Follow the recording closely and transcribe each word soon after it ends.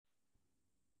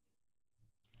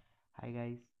Hi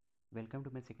guys, welcome to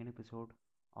my second episode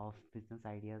of Business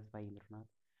Ideas by Indranath.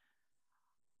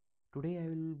 Today I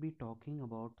will be talking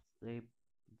about a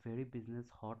very business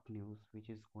hot news which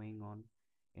is going on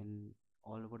in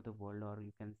all over the world, or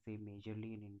you can say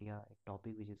majorly in India, a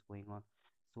topic which is going on.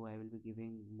 So I will be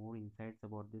giving more insights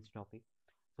about this topic.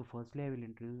 So firstly I will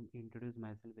introduce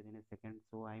myself within a second.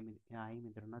 I am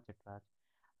Indranath Chatraj.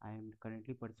 I am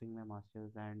currently pursuing my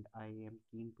masters and I am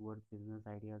keen towards business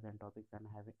ideas and topics, and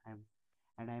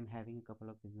I'm having a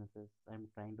couple of businesses. I'm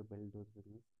trying to build those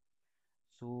business.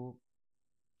 So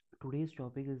today's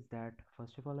topic is that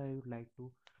first of all I would like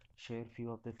to share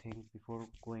few of the things before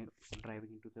going driving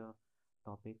into the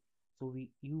topic. So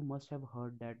we you must have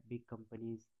heard that big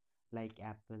companies like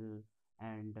Apple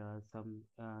and some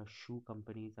shoe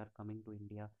companies are coming to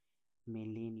India,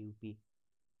 mainly in UP.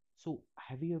 So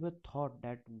have you ever thought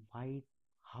that why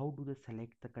how do they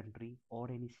select the country or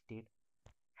any state?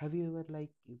 Have you ever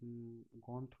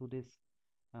gone through this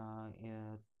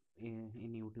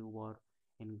in YouTube or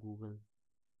in Google?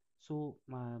 So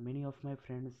many of my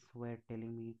friends were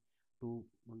telling me to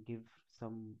give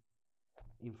some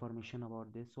information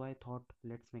about this. So I thought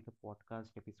let's make a podcast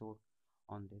episode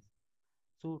on this.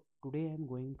 So today I'm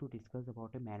going to discuss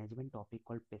about a management topic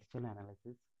called pestle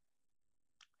analysis.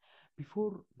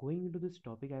 Before going into this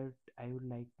topic, I would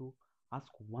like to ask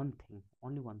one thing,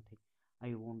 only one thing.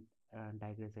 I won't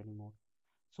digress anymore.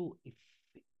 So if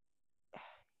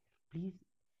please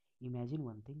imagine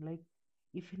one thing, like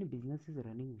if any business is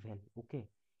running well, okay,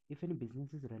 if any business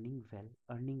is running well,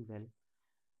 earning well,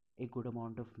 a good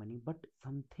amount of money, but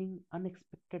something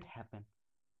unexpected happen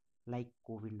like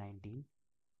COVID-19,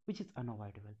 which is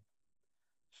unavoidable.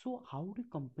 So how do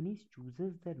companies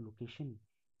chooses their location,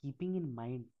 keeping in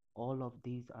mind all of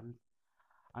these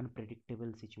unpredictable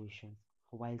situations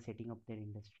while setting up their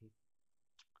industry?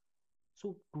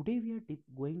 So today we are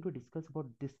going to discuss about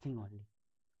this thing only,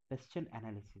 question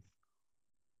analysis.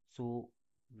 So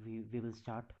we will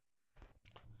start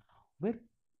where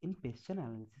in question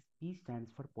analysis P stands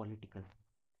for political.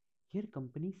 Here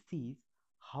company sees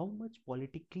how much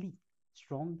politically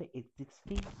strong the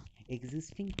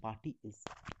existing party is,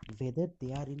 whether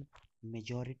they are in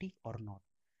majority or not,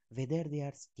 whether they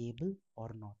are stable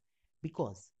or not.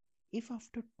 Because if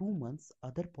after 2 months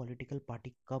other political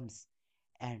party comes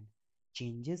and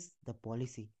changes the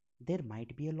policy, there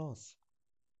might be a loss.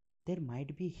 There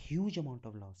might be a huge amount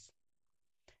of loss.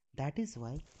 That is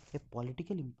why a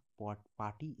political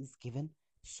party is given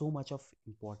so much of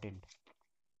important.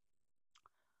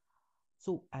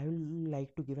 So I will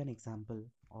like to give an example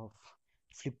of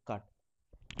Flipkart.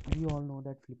 We all know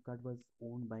that Flipkart was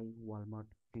owned by Walmart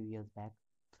few years back.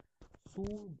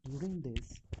 So during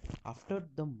this, after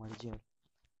the merger,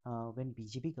 when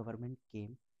BJP government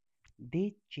came,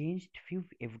 they changed few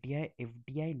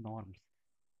FDI norms,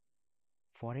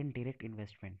 foreign direct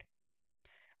investment.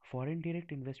 Foreign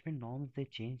direct investment norms they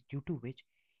changed, due to which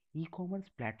e-commerce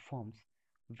platforms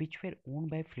which were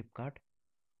owned by Flipkart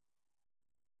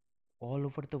all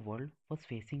over the world was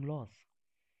facing loss.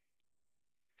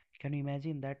 Can you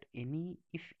imagine that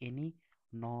if any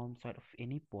norms or if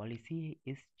any policy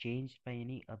is changed by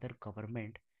any other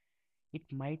government, it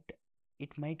might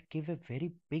it might give a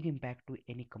very big impact to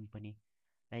any company,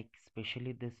 like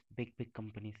especially this big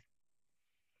companies.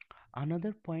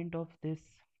 Another point of this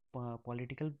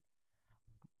political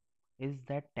is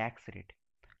that tax rate.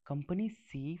 Companies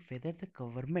see whether the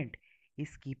government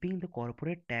is keeping the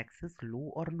corporate taxes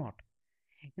low or not.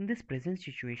 In this present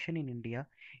situation in India,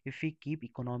 if we keep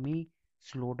economy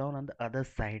slow down on the other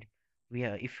side,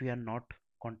 if we are not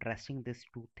contrasting these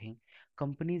two things,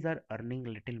 companies are earning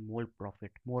little more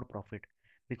profit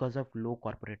because of low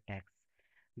corporate tax.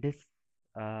 This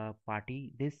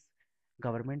this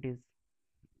government is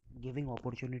giving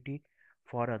opportunity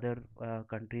for other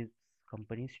countries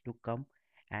companies to come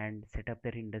and set up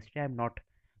their industry. I'm not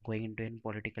going into any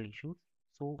political issues,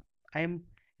 so I am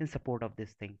in support of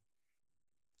this thing.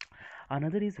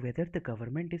 Another is whether the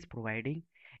government is providing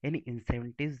any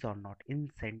incentives or not.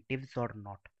 Incentives or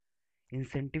not.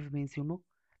 Incentive means,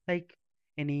 like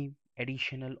any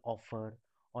additional offer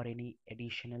or any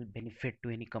additional benefit to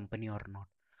any company or not.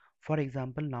 For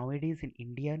example, nowadays in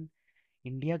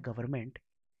Indian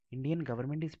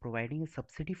government is providing a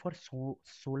subsidy for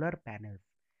solar panels.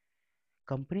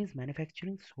 Companies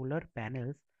manufacturing solar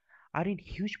panels are in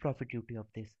huge profit due to of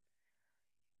this,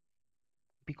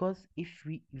 because if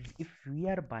we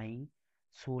are buying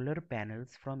solar panels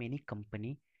from any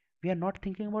company, we are not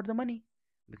thinking about the money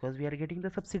because we are getting the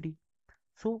subsidy.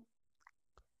 So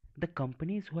the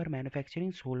companies who are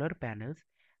manufacturing solar panels,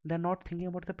 they're not thinking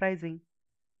about the pricing.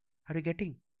 Are you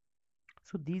getting?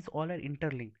 So these all are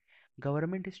interlinked.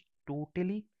 Government is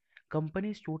totally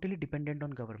company is totally dependent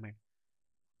on government.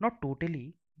 Not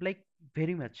totally, like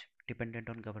very much dependent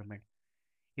on government.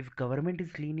 If government is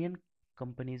lenient,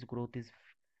 companies growth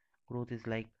is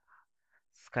like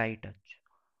sky touch.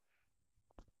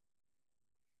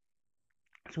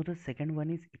 So the second one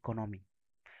is economy.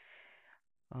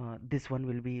 This one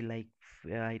will be like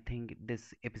I think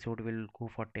this episode will go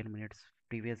for 10 minutes.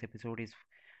 Previous episode is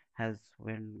has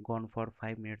when gone for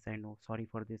 5 minutes. I know, sorry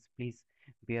for this, please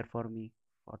bear for me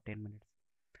for 10 minutes.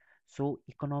 So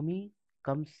economy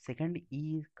comes second.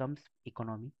 E comes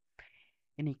economy.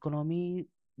 In economy,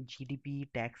 GDP,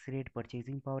 tax rate,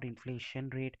 purchasing power, inflation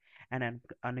rate, and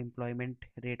unemployment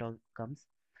rate all comes.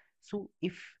 So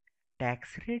if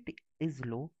tax rate is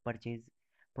low, purchase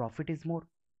profit is more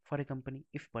for a company.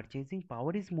 If purchasing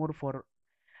power is more for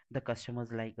the customers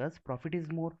like us, profit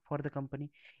is more for the company.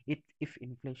 If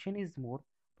inflation is more,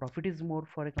 profit is more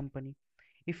for a company.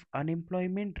 If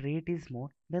unemployment rate is more,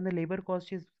 then the labor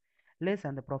cost is less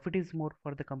and the profit is more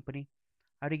for the company.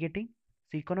 Are you getting?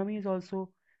 So economy is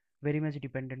also very much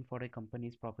dependent for a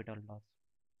company's profit or loss.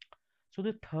 So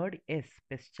the third S,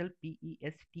 pestle,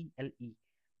 Pestle,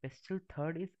 pestle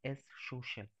third is S,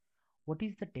 social. What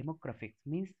is the demographics?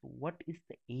 Means what is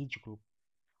the age group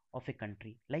of a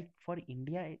country? Like for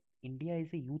India, India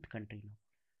is a youth country now.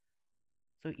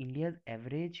 So India's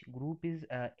average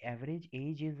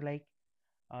age is like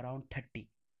around 30.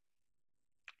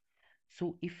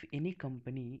 So if any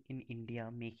company in India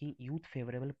making youth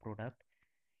favorable product,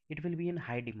 it will be in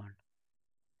high demand.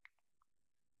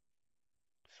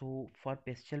 So for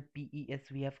pestle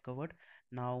we have covered.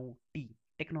 Now T,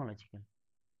 technological.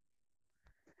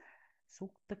 So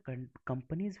the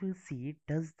companies will see,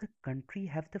 does the country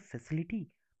have the facility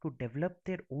to develop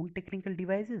their own technical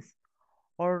devices,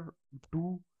 or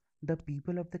do the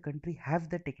people of the country have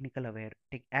the technical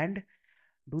and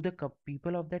do the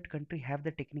people of that country have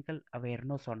the technical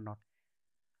awareness or not?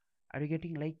 Are you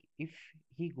getting? Like if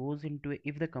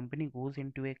the company goes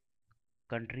into a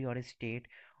country or a state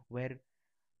where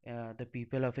the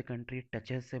people of a country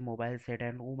touches a mobile set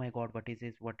and oh my god, what is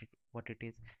this, what it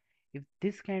is, if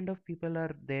this kind of people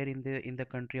are there in the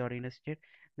country or in a state,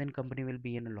 then company will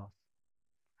be in a loss.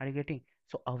 Are you getting?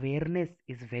 So awareness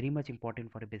is very much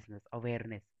important for a business.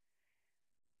 Awareness.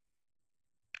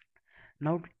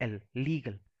 Now L,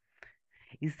 legal.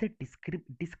 Is the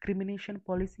discrimination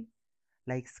policy,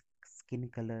 like skin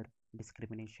color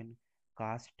discrimination,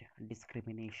 caste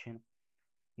discrimination,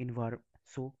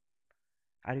 so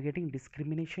are you getting?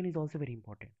 Discrimination is also very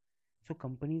important. So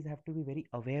companies have to be very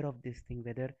aware of this thing,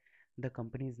 whether the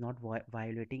company is not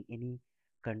violating any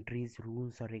country's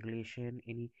rules or regulation.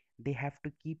 Any, they have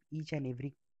to keep each and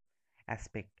every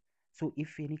aspect. So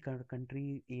if any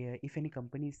if any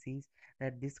company sees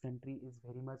that this country is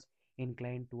very much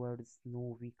inclined towards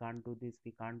no, we can't do this,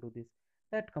 we can't do this,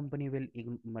 that company will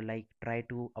like try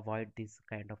to avoid this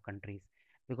kind of countries,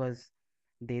 because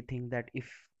they think that if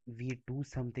we do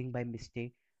something by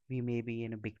mistake, we may be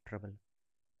in a big trouble.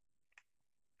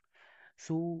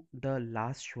 So the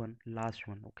last one,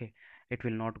 okay, it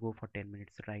will not go for 10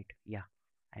 minutes, right? Yeah,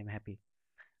 I'm happy.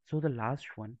 So the last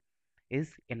one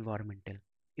is environmental.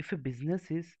 If a business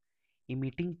is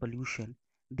emitting pollution,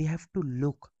 they have to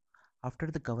look after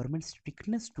the government's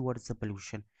strictness towards the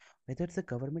pollution, whether the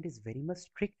government is very much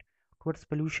strict towards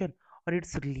pollution or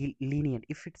it's lenient.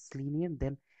 If it's lenient,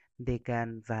 then they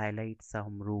can violate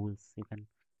some rules. You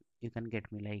can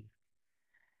get me, like,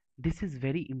 this is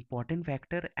very important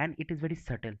factor and it is very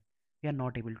subtle. We are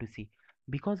not able to see.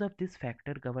 Because of this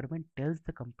factor, government tells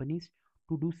the companies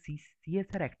to do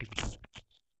CSR activities.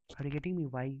 Are you getting me?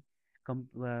 Why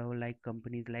like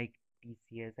companies like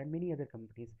TCS and many other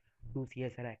companies do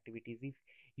CSR activities? If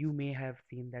you may have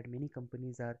seen that many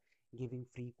companies are giving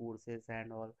free courses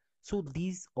and all. So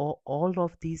these all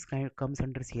of these kind comes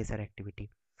under CSR activity.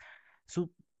 So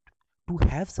to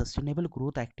have sustainable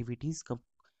growth activities,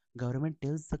 government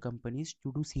tells the companies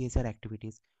to do CSR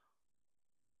activities.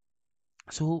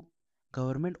 So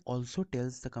government also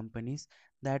tells the companies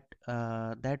that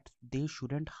that they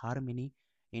shouldn't harm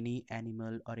any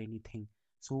animal or anything.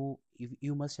 So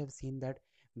you must have seen that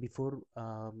before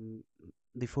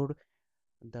before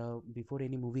before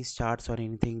any movie starts or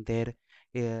anything, there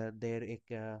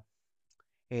a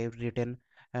written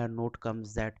note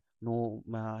comes that no,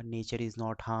 nature is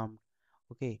not harmed,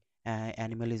 okay,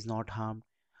 animal is not harmed.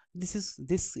 This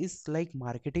is like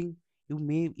marketing. You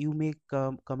may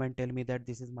come and tell me that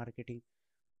this is marketing.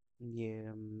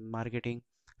 Yeah, marketing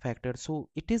factor. So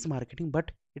it is marketing,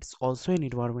 but it's also an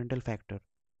environmental factor.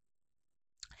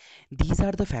 These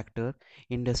are the factor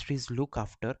industries look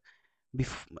after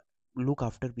look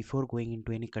after before going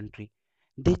into any country.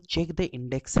 They check the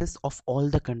indexes of all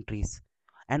the countries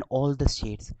and all the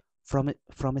states from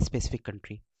a specific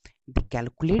country. They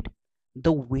calculate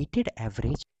the weighted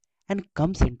average and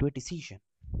comes into a decision.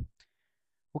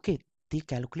 Okay, they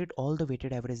calculate all the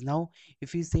weighted average. Now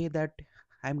if you say that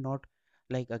I'm not,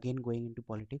 like, again going into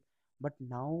politics, but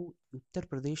now Uttar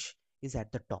Pradesh is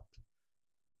at the top.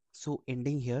 So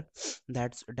ending here,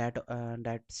 that's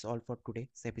all for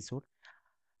today's episode.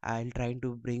 I'll try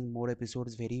to bring more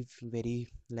episodes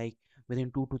very, like,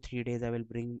 within 2 to 3 days. I will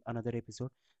bring another episode.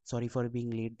 Sorry for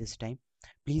being late this time.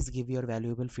 Please give your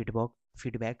valuable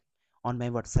feedback on my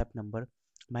WhatsApp number.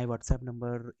 My WhatsApp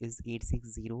number is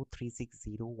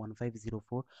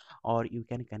 8603601504, or you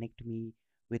can connect me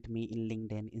with me in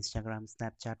LinkedIn, Instagram,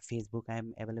 Snapchat, Facebook. I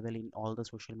am available in all the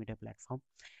social media platform.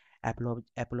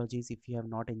 Apologies if you have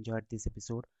not enjoyed this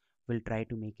episode. We'll try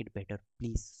to make it better.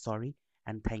 Please, sorry,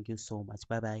 and thank you so much.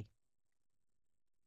 Bye bye.